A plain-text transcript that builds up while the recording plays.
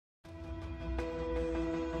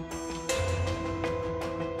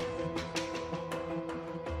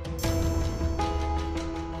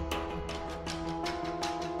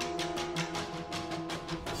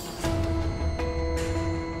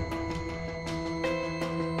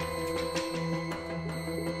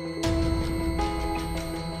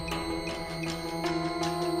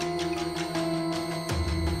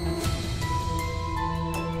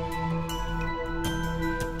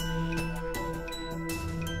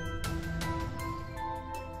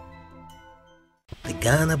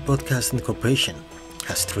Ghana Broadcasting Corporation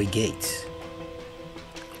has 3 gates.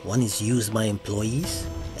 One is used by employees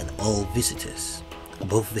and all visitors,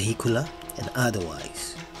 both vehicular and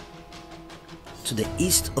otherwise. To the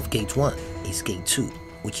east of Gate 1 is Gate 2,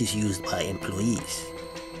 which is used by employees.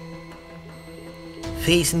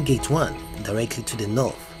 Facing Gate 1, directly to the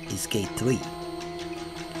north, is Gate 3.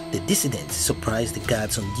 The dissidents surprised the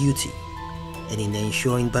guards on duty, and in the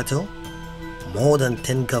ensuing battle, more than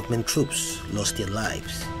 10 government troops lost their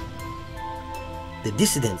lives. The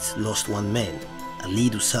dissidents lost 1 man,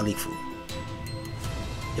 Alidu Salifu.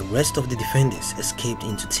 The rest of the defenders escaped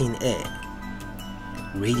into thin air.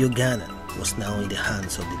 Radio Ghana was now in the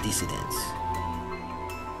hands of the dissidents.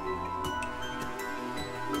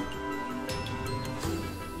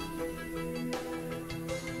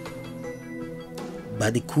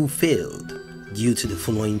 But the coup failed due to the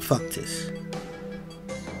following factors.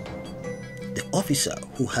 The officer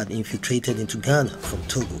who had infiltrated into Ghana from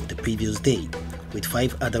Togo the previous day with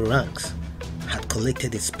 5 other ranks had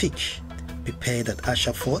collected a speech prepared at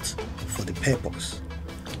Asha Fort for the purpose,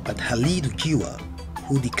 but Halidu Giwa,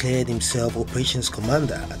 who declared himself operations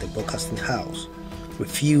commander at the broadcasting house,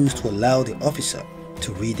 refused to allow the officer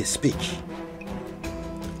to read the speech.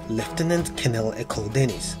 Lieutenant Colonel Ekol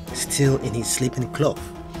Dennis, still in his sleeping cloth,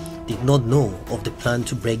 did not know of the plan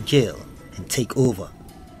to break jail and take over.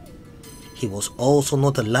 He was also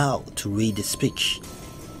not allowed to read the speech.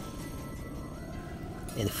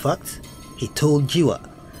 In fact, he told Giwa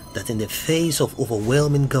that in the face of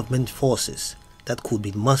overwhelming government forces that could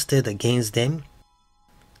be mustered against them,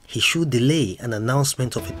 he should delay an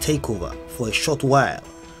announcement of a takeover for a short while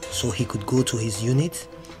so he could go to his unit,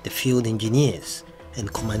 the field engineers,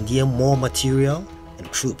 and commandeer more material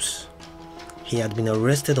and troops. He had been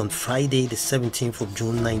arrested on Friday the 17th of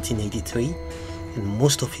June 1983, and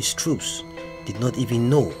most of his troops did not even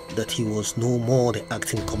know that he was no more the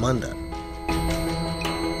acting commander.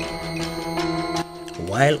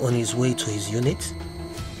 While on his way to his unit,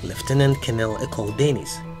 Lieutenant Colonel Ekol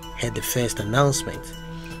Dennis heard the first announcement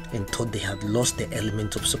and thought they had lost the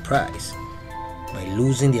element of surprise by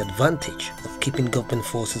losing the advantage of keeping government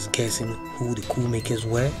forces guessing who the coup makers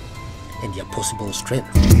were and their possible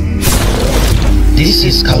strength. This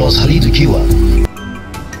is Carlos Halidu Giwa.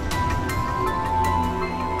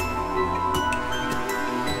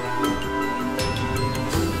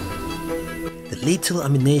 The little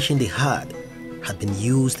ammunition they had been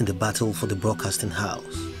used in the battle for the broadcasting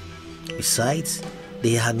house. Besides,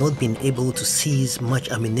 they had not been able to seize much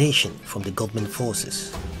ammunition from the government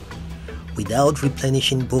forces. Without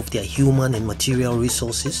replenishing both their human and material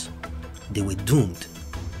resources, they were doomed.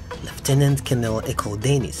 Lieutenant Colonel Ekol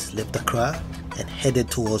Dennis left Accra and headed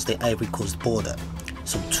towards the Ivory Coast border,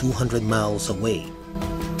 some 200 miles away.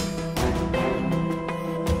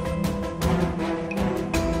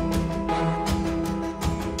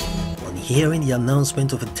 On hearing the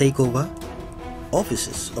announcement of a takeover,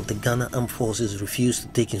 officers of the Ghana Armed Forces refused to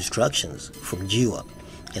take instructions from Giwa,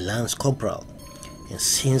 a lance corporal, and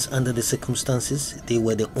since under the circumstances they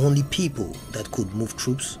were the only people that could move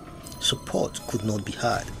troops, support could not be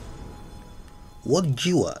had. What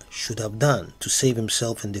Giwa should have done to save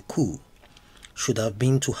himself in the coup should have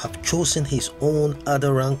been to have chosen his own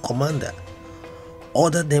other rank commander,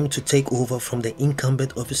 order them to take over from the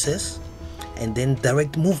incumbent officers, and then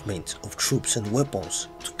direct movement of troops and weapons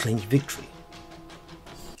to clinch victory.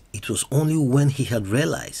 It was only when he had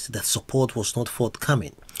realized that support was not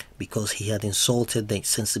forthcoming because he had insulted the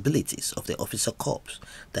sensibilities of the officer corps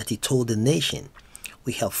that he told the nation,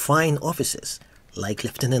 "We have fine officers like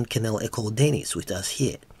Lieutenant Colonel Ekol Dennis with us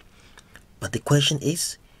here. But the question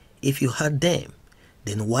is, if you had them,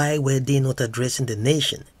 then why were they not addressing the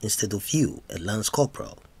nation instead of you, a lance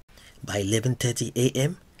corporal?" By 11:30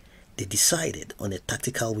 a.m., they decided on a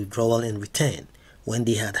tactical withdrawal and return when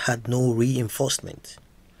they had had no reinforcement.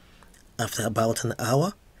 After about an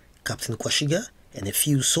hour, Captain Kwashiga and a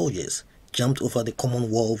few soldiers jumped over the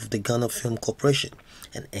common wall of the Ghana Film Corporation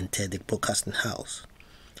and entered the broadcasting house.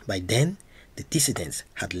 By then, the dissidents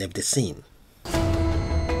had left the scene.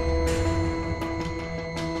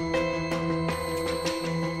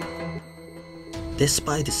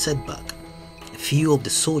 Despite the setback, a few of the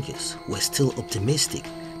soldiers were still optimistic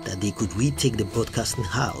that they could retake the broadcasting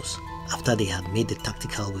house after they had made the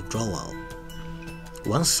tactical withdrawal.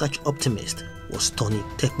 One such optimist was Tony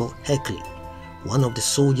Tekbo Heckley, one of the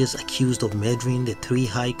soldiers accused of murdering the 3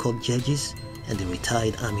 High Court judges and the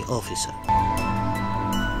retired army officer.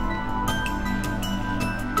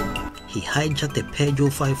 He hijacked a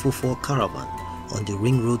Peugeot 504 caravan on the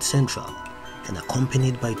Ring Road Central and,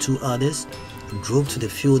 accompanied by 2 others, drove to the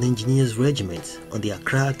Field Engineers Regiment on the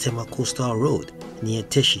Accra-Tema Coastal Road near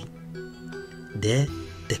Teshi. There,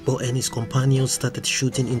 Tekpo and his companions started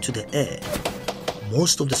shooting into the air.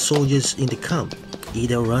 Most of the soldiers in the camp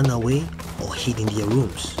either ran away or hid in their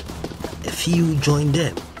rooms. A few joined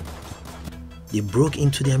them. They broke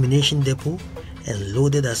into the ammunition depot and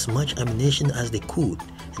loaded as much ammunition as they could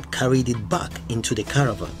and carried it back into the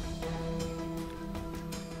caravan.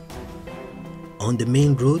 On the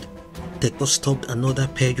main road, Tekpo stopped another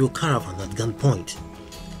Peugeot caravan at gunpoint,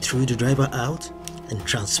 threw the driver out and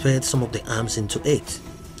transferred some of the arms into it.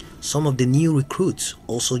 Some of the new recruits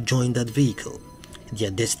also joined that vehicle.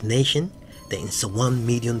 Their destination, the Insawan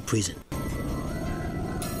Median prison.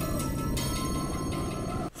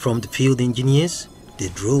 From the field engineers, they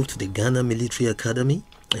drove to the Ghana Military Academy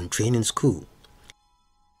and Training School.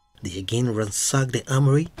 They again ransacked the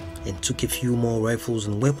armory and took a few more rifles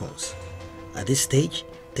and weapons. At this stage,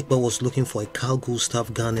 Tekpo was looking for a Carl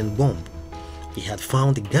Gustav gun and bomb. He had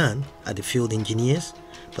found the gun at the field engineers,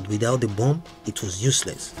 but without the bomb, it was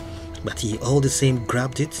useless. But he all the same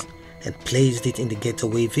grabbed it and placed it in the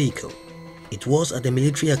getaway vehicle. It was at the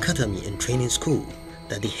military academy and training school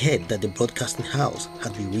that they heard that the broadcasting house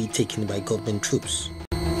had been retaken by government troops.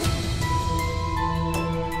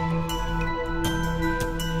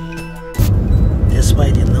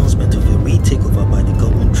 Despite the announcement of a retakeover by the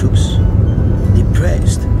government troops, they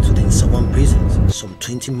pressed to the Insawan prisons, some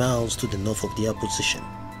 20 miles to the north of their position.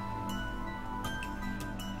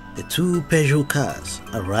 The two Peugeot cars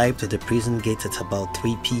arrived at the prison gate at about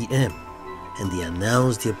 3 p.m. and they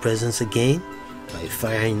announced their presence again by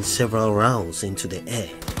firing several rounds into the air.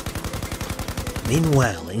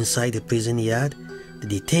 Meanwhile, inside the prison yard, the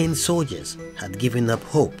detained soldiers had given up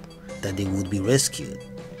hope that they would be rescued.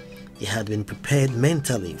 They had been prepared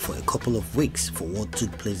mentally for a couple of weeks for what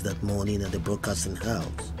took place that morning at the broadcasting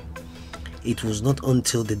house. It was not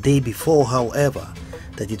until the day before, however,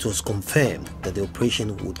 that it was confirmed that the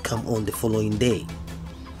operation would come on the following day.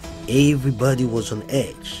 Everybody was on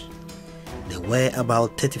edge. There were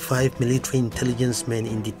about 35 military intelligence men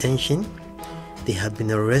in detention. They had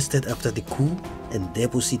been arrested after the coup and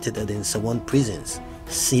deposited at the Insawan prisons,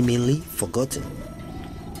 seemingly forgotten.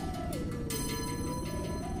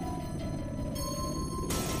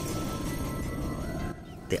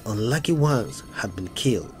 The unlucky ones had been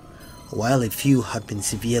killed, while a few had been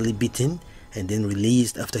severely beaten and then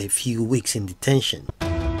released after a few weeks in detention.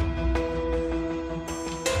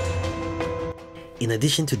 In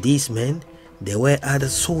addition to these men, there were other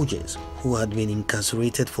soldiers who had been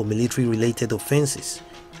incarcerated for military-related offenses,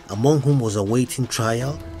 among whom was awaiting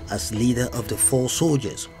trial as leader of the 4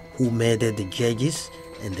 soldiers who murdered the judges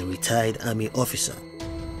and the retired army officer.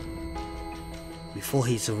 Before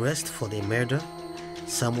his arrest for the murder,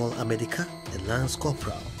 Samuel Amedika, the Lance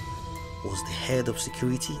Corporal, was the head of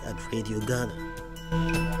security at Radio Ghana.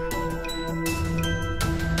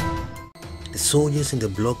 The soldiers in the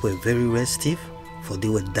block were very restive, for they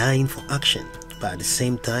were dying for action, but at the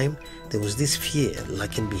same time, there was this fear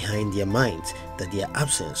lurking behind their minds that their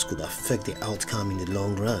absence could affect the outcome in the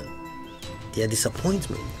long run. Their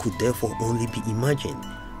disappointment could therefore only be imagined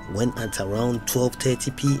when at around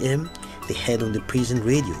 12:30 p.m. they heard on the prison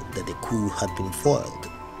radio that the coup had been foiled.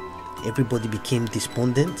 Everybody became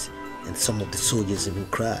despondent and some of the soldiers even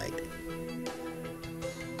cried.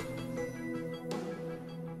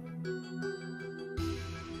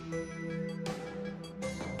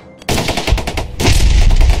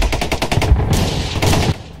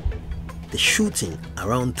 The shooting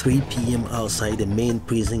around 3 p.m. outside the main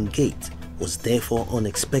prison gate was therefore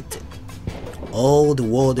unexpected. All the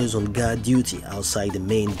warders on guard duty outside the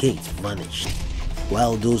main gate vanished,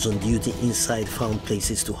 while those on duty inside found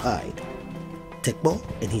places to hide. Tekpo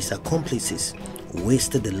and his accomplices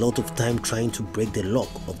wasted a lot of time trying to break the lock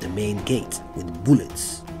of the main gate with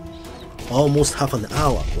bullets. Almost half an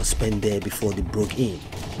hour was spent there before they broke in.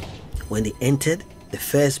 When they entered, the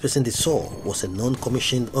first person they saw was a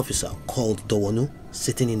non-commissioned officer called Dowonu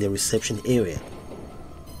sitting in the reception area.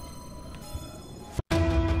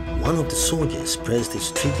 One of the soldiers pressed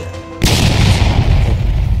his trigger.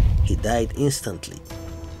 He died instantly.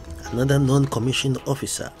 Another non-commissioned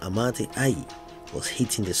officer, Amate Ayi, was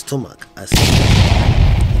hit in the stomach as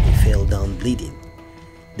he fell down bleeding.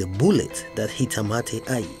 The bullet that hit Amate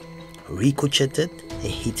Ayi ricocheted and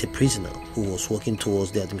hit a prisoner who was walking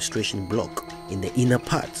towards the administration block in the inner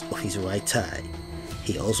part of his right thigh.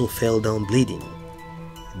 He also fell down bleeding.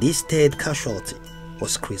 This third casualty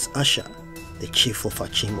was Chris Asher, the chief of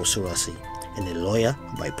Achim Osurasi and a lawyer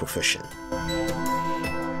by profession.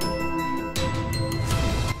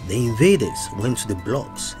 The invaders went to the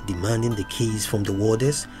blocks demanding the keys from the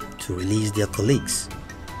warders to release their colleagues.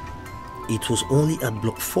 It was only at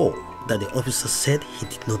Block 4 that the officer said he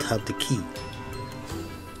did not have the key.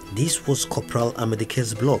 This was Corporal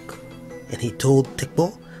Amedeke's block, and he told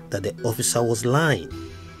Tekpo that the officer was lying.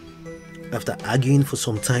 After arguing for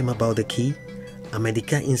some time about the key,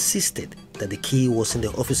 Amedeke insisted that the key was in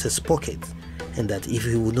the officer's pocket and that if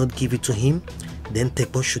he would not give it to him, then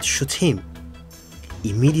Tekpo should shoot him.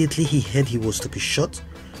 Immediately he heard he was to be shot,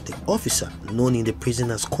 the officer, known in the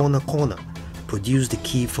prison as Corner, produced the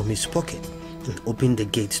key from his pocket and opened the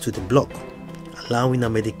gate to the block, allowing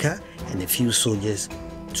Amedeke and a few soldiers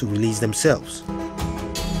to release themselves.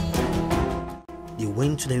 They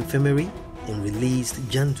went to the infirmary and released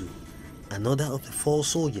Jandu, another of the 4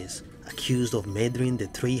 soldiers accused of murdering the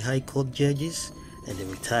 3 High Court judges and the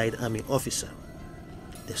retired army officer.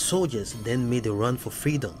 The soldiers then made a run for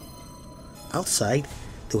freedom. Outside,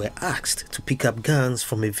 they were asked to pick up guns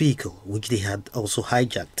from a vehicle which they had also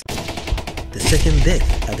hijacked. The second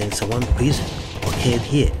death at the Nsawam prison occurred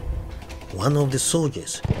here. One of the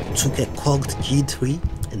soldiers took a cocked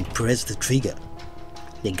G3 and pressed the trigger.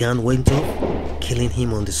 The gun went off, killing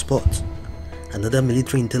him on the spot. Another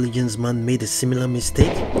military intelligence man made a similar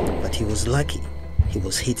mistake, but he was lucky. He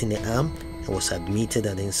was hit in the arm and was admitted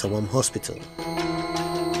at the Nsawam hospital.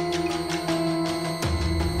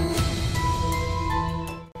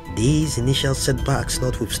 These initial setbacks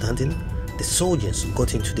notwithstanding, the soldiers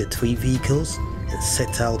got into the 3 vehicles and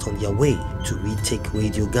set out on their way to retake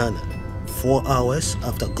Radio Ghana, 4 hours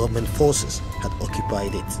after government forces had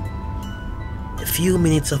occupied it. A few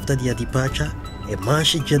minutes after their departure, a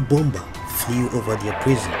Marshal jet bomber flew over their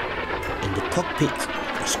prison. In the cockpit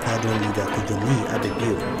was squadron leader Kujoli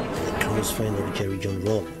Abebio, a close friend of Jerry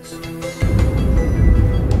Rawlings.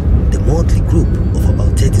 The motley group of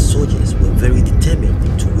about 30 soldiers were very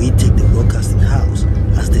determined to retake the broadcasting house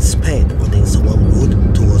as they sped on the Nsawam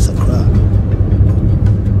road towards Accra.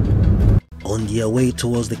 On their way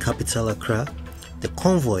towards the capital Accra, the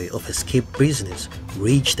convoy of escaped prisoners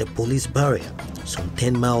reached a police barrier some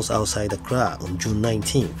 10 miles outside Accra on June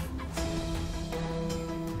 19th.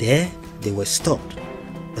 There, they were stopped,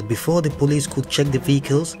 but before the police could check the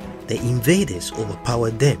vehicles, the invaders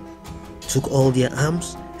overpowered them, took all their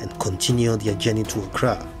arms, and continued their journey to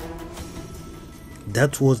Accra.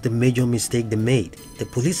 That was the major mistake they made. The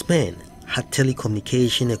policemen had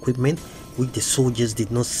telecommunication equipment which the soldiers did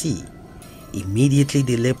not see. Immediately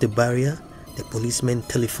they left the barrier, the policemen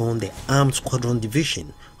telephoned the Armed Squadron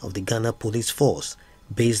Division of the Ghana Police Force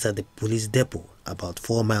based at the police depot about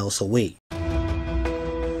 4 miles away.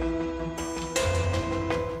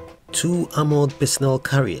 2 armored personnel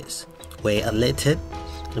carriers were alerted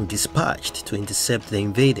and dispatched to intercept the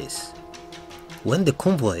invaders. When the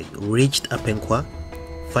convoy reached Apenkwa,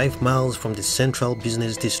 5 miles from the central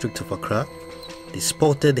business district of Accra, they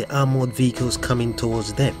spotted the armored vehicles coming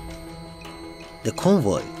towards them. The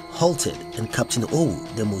convoy halted and Captain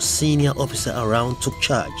Owu, the most senior officer around, took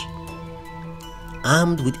charge.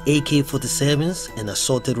 Armed with AK-47s and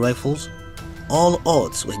assaulted rifles, all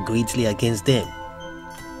odds were greatly against them.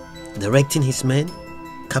 Directing his men,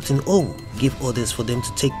 Captain Owu gave orders for them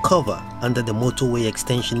to take cover under the motorway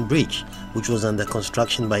extension bridge, which was under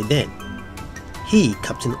construction by then. He,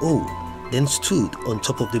 Captain Owu, then stood on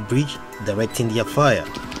top of the bridge directing their fire.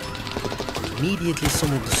 Immediately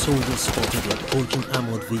some of the soldiers spotted the approaching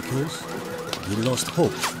armored vehicles. They lost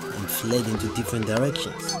hope and fled into different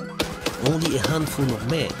directions. Only a handful of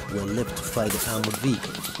men were left to fight the armored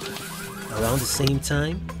vehicles. Around the same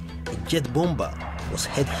time, a jet bomber was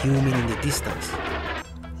heard humming in the distance.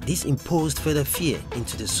 This imposed further fear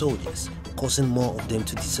into the soldiers, causing more of them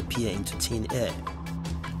to disappear into thin air.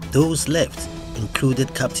 Those left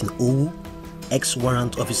included Captain Owu,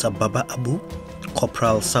 ex-warrant officer Baba Abu,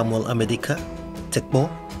 Corporal Samuel Amedeke, Tekpo,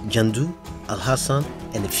 Jandu, Al-Hassan,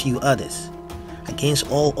 and a few others. Against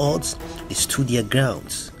all odds, they stood their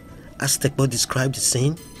grounds. As Tekpo described the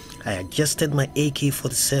scene, I adjusted my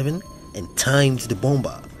AK-47 and timed the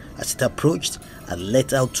bomber. As it approached, I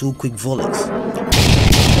let out 2 quick volleys.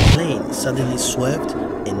 The plane suddenly swerved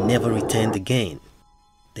and never returned again.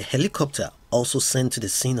 The helicopter, also sent to the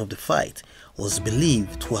scene of the fight, was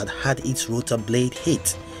believed to have had its rotor blade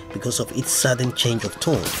hit because of its sudden change of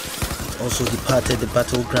tone. It also departed the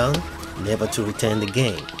battleground, never to return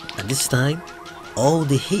again. At this time, all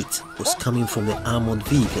the heat was coming from the armored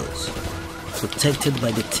vehicles. Protected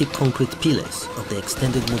by the thick concrete pillars of the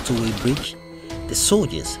extended motorway bridge, the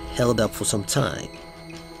soldiers held up for some time.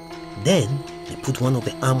 Then, they put one of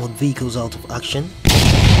the armored vehicles out of action.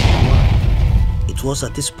 It was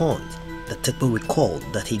at this point that Tekpo recalled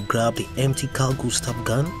that he grabbed the empty Carl Gustav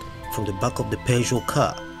gun from the back of the Peugeot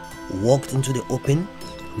car, walked into the open,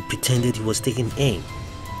 and pretended he was taking aim.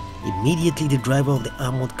 Immediately the driver of the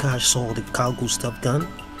armored car saw the cargo stuff gun,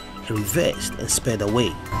 he reversed and sped away.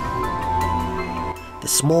 The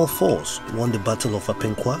small force won the Battle of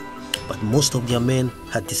Apenkwa, but most of their men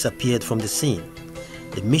had disappeared from the scene.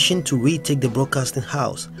 The mission to retake the broadcasting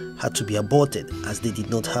house had to be aborted as they did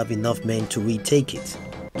not have enough men to retake it.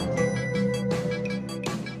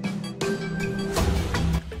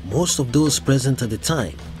 Most of those present at the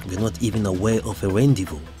time were not even aware of a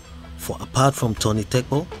rendezvous, for apart from Tony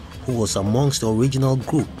Tekpo, who was amongst the original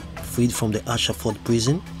group freed from the Ashford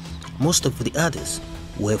prison, most of the others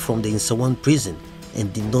were from the Insawan prison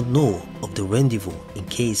and did not know of the rendezvous in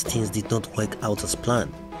case things did not work out as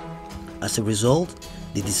planned. As a result,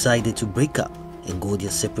 they decided to break up and go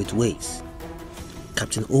their separate ways.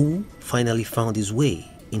 Captain Owu finally found his way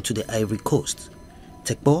into the Ivory Coast.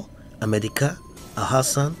 Tekpo, America,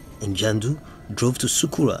 Alhassan and Jandu drove to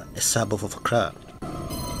Sukura, a suburb of Accra.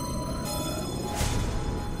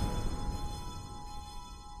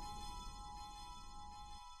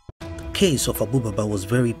 The case of Abu Baba was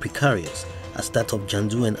very precarious as that of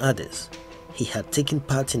Jandu and others. He had taken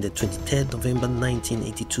part in the 23rd November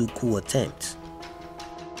 1982 coup attempt.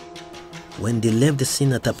 When they left the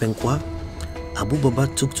scene at Apenkwa, Abu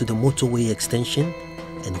Baba took to the motorway extension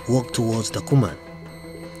and walked towards Dakuman.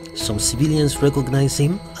 Some civilians recognized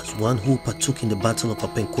him as one who partook in the Battle of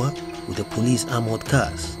Apenkwa with the police armored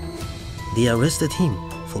cars. They arrested him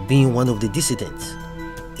for being one of the dissidents.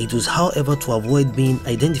 It was, however, to avoid being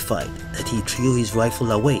identified that he threw his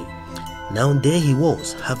rifle away. Now there he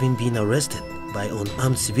was, having been arrested by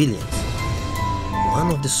unarmed civilians. One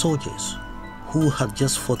of the soldiers who had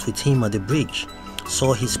just fought with him at the bridge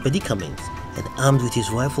saw his predicament and, armed with his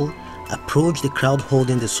rifle, approached the crowd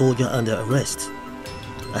holding the soldier under arrest.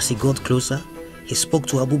 As he got closer, he spoke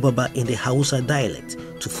to Abu Baba in the Hausa dialect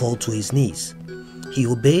to fall to his knees. He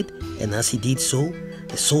obeyed, and as he did so,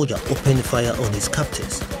 the soldier opened fire on his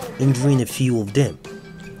captors, injuring a few of them.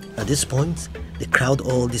 At this point, the crowd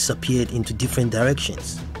all disappeared into different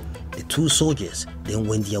directions. The two soldiers then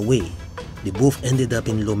went their way. They both ended up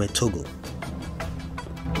in Lome, Togo.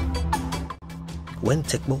 When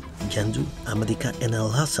Tekpo, Jandu, Amadika and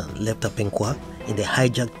Alhassan left Apenkwa in the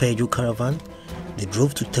hijacked Peugeot caravan, they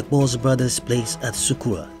drove to Tekpo's brother's place at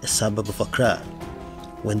Sukura, a suburb of Accra.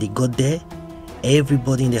 When they got there,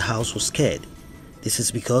 everybody in the house was scared. This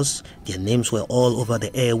is because their names were all over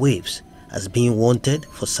the airwaves as being wanted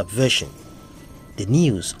for subversion. The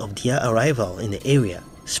news of their arrival in the area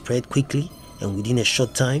spread quickly, and within a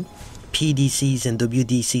short time, PDCs and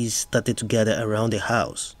WDCs started to gather around the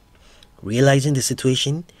house. Realizing the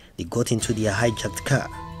situation, they got into their hijacked car.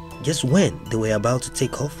 Just when they were about to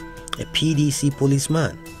take off, a PDC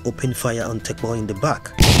policeman opened fire on Tekpo in the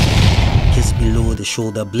back, just below the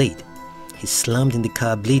shoulder blade. He slammed in the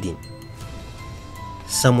car bleeding.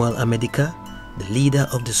 Samuel Amedika, the leader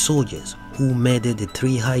of the soldiers who murdered the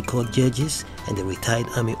 3 High Court judges and the retired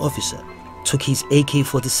army officer, took his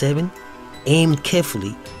AK-47, aimed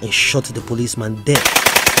carefully and shot the policeman dead.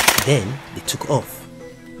 Then they took off.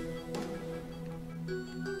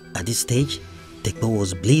 At this stage, Tekpo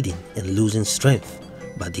was bleeding and losing strength,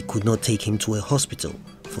 but they could not take him to a hospital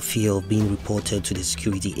for fear of being reported to the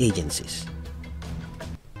security agencies.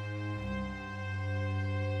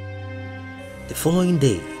 The following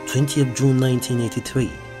day, 20th June 1983,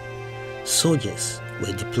 soldiers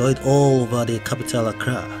were deployed all over the capital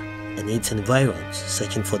Accra and its environs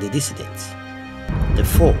searching for the dissidents. The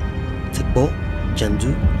 4, Tekpo,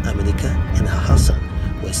 Jandu, America and Hassan,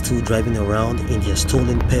 were still driving around in their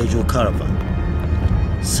stolen Peugeot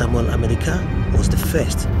caravan. Samuel America was the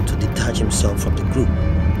first to detach himself from the group.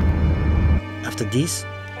 After this,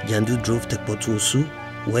 Jandu drove Tekpo to Osu,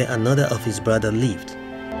 where another of his brothers lived.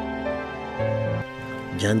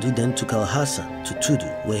 Jandu then took Al-Hassan to Tudu,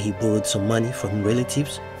 where he borrowed some money from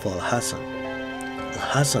relatives for Al-Hassan.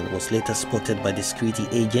 Al-Hassan was later spotted by the security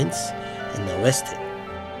agents and arrested.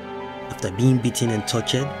 After being beaten and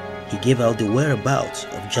tortured, he gave out the whereabouts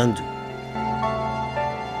of Jandu.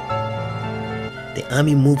 The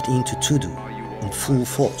army moved into Tudu in full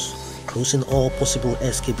force, closing all possible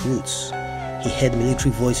escape routes. He heard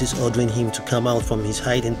military voices ordering him to come out from his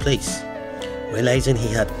hiding place. Realizing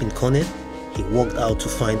he had been cornered, he walked out to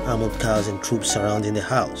find armored cars and troops surrounding the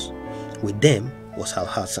house. With them was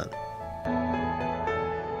Al-Hassan.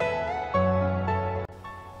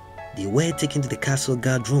 They were taken to the castle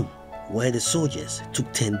guard room, where the soldiers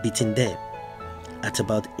took turn beating them. At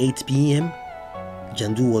about 8 p.m.,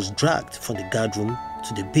 Jandu was dragged from the guard room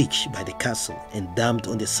to the beach by the castle and dumped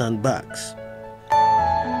on the sandbags.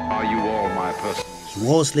 Are you all my person? He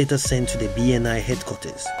was later sent to the BNI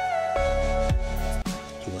headquarters.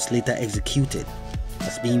 He was later executed. A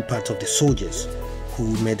as being part of the soldiers who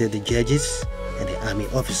murdered the judges and the army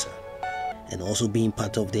officer, and also being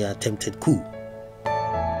part of the attempted coup.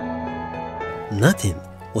 Nothing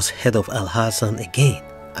was heard of Al-Hassan again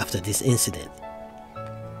after this incident.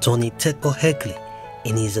 Tony Teko Heckley,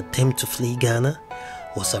 in his attempt to flee Ghana,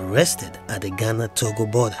 was arrested at the Ghana-Togo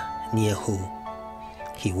border near Ho.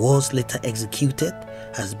 He was later executed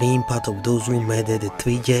as being part of those who murdered the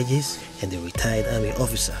 3 judges and the retired army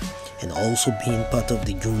officer, and also being part of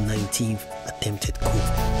the June 19th attempted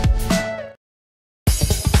coup.